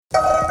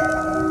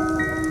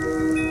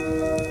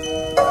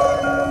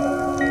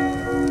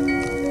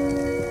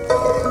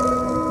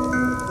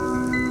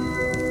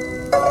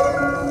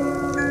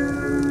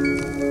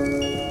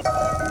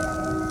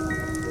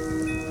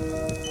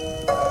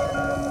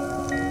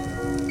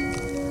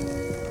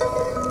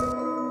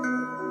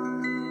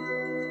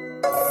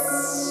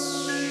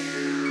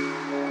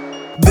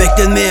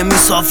Gelmeye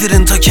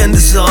misafirin ta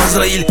kendisi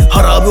Azrail.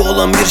 Harabe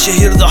olan bir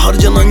şehirde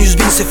harcanan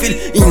 100.000 sefil.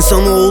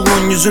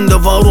 İnsanoğlunun yüzünde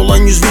var olan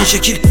 100.000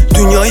 şekil.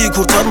 Dünyayı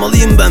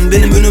kurtarmalıyım ben,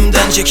 benim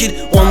önümden çekil.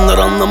 Onlar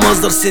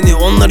anlamazlar seni,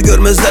 onlar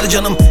görmezler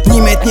canım.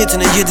 Nimet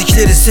niyetine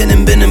yedikleri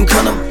senin benim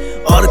kanım.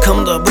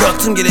 Arkamda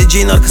bıraktım,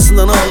 geleceğin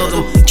arkasından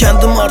ağladım.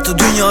 Kendim artı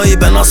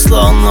dünyayı ben asla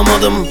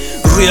anlamadım.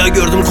 Rüya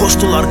gördüm,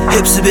 koştular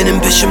hepsi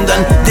benim peşimden.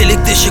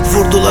 Delik deşik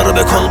vurdular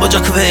be kol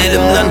bacak ve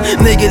elimden.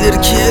 Ne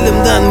gelir ki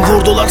elimden,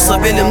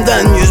 vurdularsa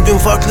belimden. 100.000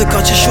 farklı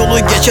kaçış yolu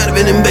geçer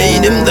benim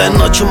beynimden.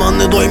 Açım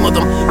anne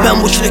doymadım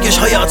ben bu çilekeş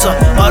hayata.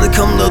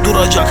 Arkamda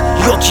duracak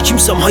yok ki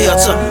kimsem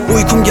hayata.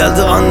 Uykum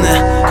geldi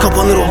anne,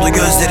 kapanır oldu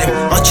gözlerim.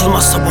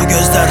 Açılmazsa bu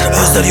gözler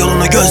özler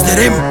yolunu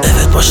gözlerim.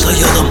 Evet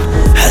başlayalım,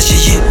 her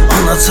şeyi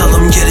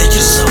anlatalım.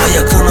 Gerekirse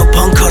ayaklanıp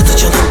pankart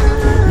açalım.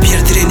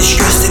 Bir direniş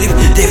gösterip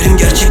devrim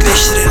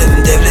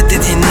gerçekleştirelim. Devlet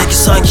dediğin ne ki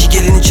sanki,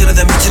 gelin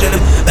içeriden bitirelim.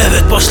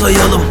 Evet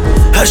başlayalım,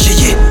 her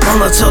şeyi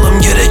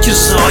anlatalım.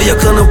 Gerekirse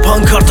ayaklanıp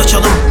pankart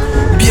açalım.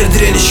 Bir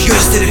direniş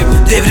gösterip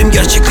devrim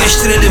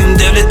gerçekleştirelim.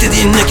 Devlet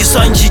dediğin ne ki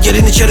sanki,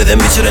 gelin içeriden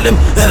bitirelim.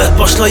 Evet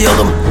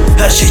başlayalım,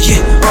 her şeyi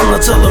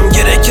anlatalım.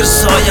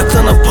 Gerekirse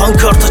ayaklanıp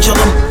pankart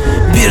açalım.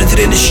 Bir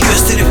direniş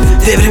gösterip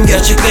devrim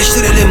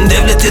gerçekleştirelim.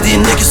 Devlet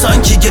dediğin ne ki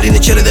sanki, gelin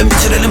içeriden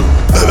bitirelim.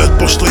 Evet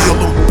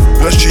başlayalım,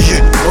 her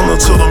şeyi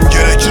anlatalım.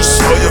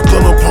 Gerekirse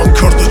ayaklanıp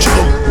pankart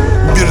açalım.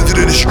 Bir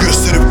direniş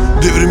gösterip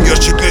devrim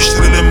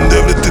gerçekleştirelim.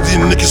 Devlet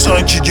dediğin ne ki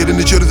sanki, gelin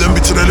içeriden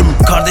bitirelim.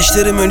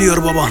 Kardeşlerim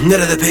ölüyor baba,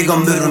 nerede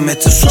peygamber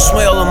ümmeti?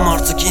 Susmayalım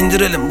artık,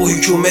 indirelim bu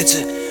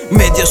hükümeti.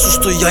 Medya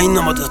sustu,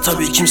 yayınlamadı,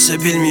 tabii kimse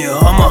bilmiyor.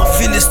 Ama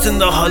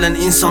Filistin'de halen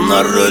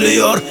insanlar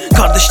ölüyor.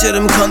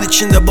 Kardeşlerim kan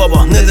içinde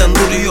baba, neden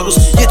duruyoruz?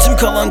 Yetim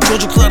kalan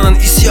çocukların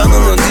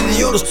isyanını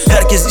dinliyoruz.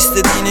 Herkes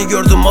istediğini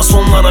gördü,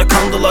 masonlara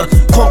kandılar.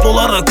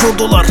 Komplolara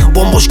kurdular,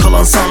 bomboş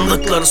kalan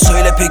sandıklar.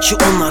 Söyle peki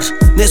onlar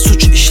ne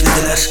suç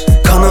işlediler?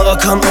 Kanı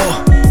akan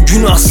o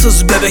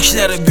günahsız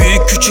bebekler,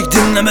 büyük küçük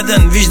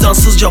dinlemeden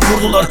vicdansızca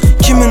vurdular.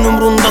 Kimin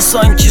umrunda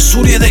sanki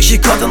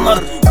Suriye'deki kadınlar?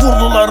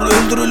 Vurdular,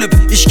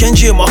 öldürülüp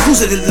işkenceye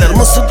mahpus edildiler.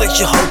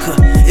 Mısır'daki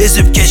halkı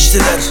ezip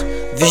geçtiler,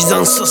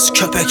 vicdansız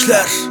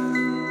köpekler.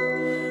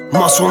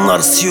 Masonlar,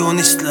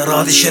 siyonistler,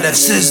 adi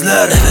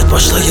şerefsizler. Evet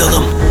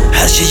başlayalım,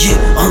 her şeyi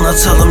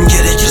anlatalım.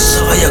 Gerekirse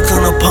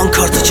ayaklanıp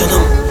pankart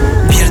açalım.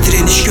 Bir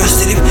direniş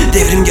gösterip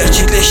devrim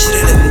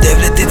gerçekleştirelim.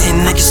 Devlet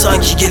dediğin ne ki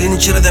sanki, gelin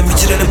içeriden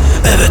bitirelim.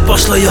 Evet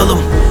başlayalım,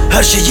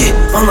 her şeyi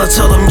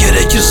anlatalım.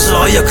 Gerekirse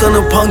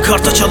ayaklanıp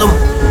pankart açalım.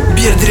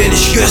 Bir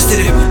direniş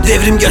gösterip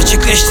devrim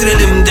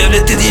gerçekleştirelim.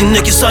 Devlet dediğin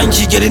ne ki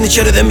sanki, gelin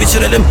içeriden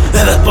bitirelim.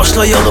 Evet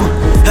başlayalım,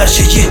 her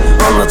şeyi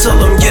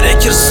anlatalım.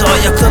 Gerekirse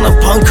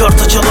ayaklanıp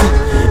pankart açalım.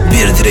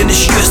 Bir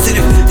direniş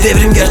gösterip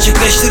devrim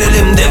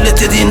gerçekleştirelim.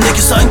 Devlet dediğin ne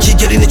ki sanki,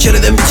 gelin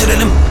içeriden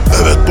bitirelim.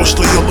 Evet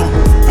başlayalım,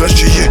 her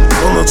şeyi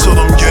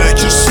anlatalım.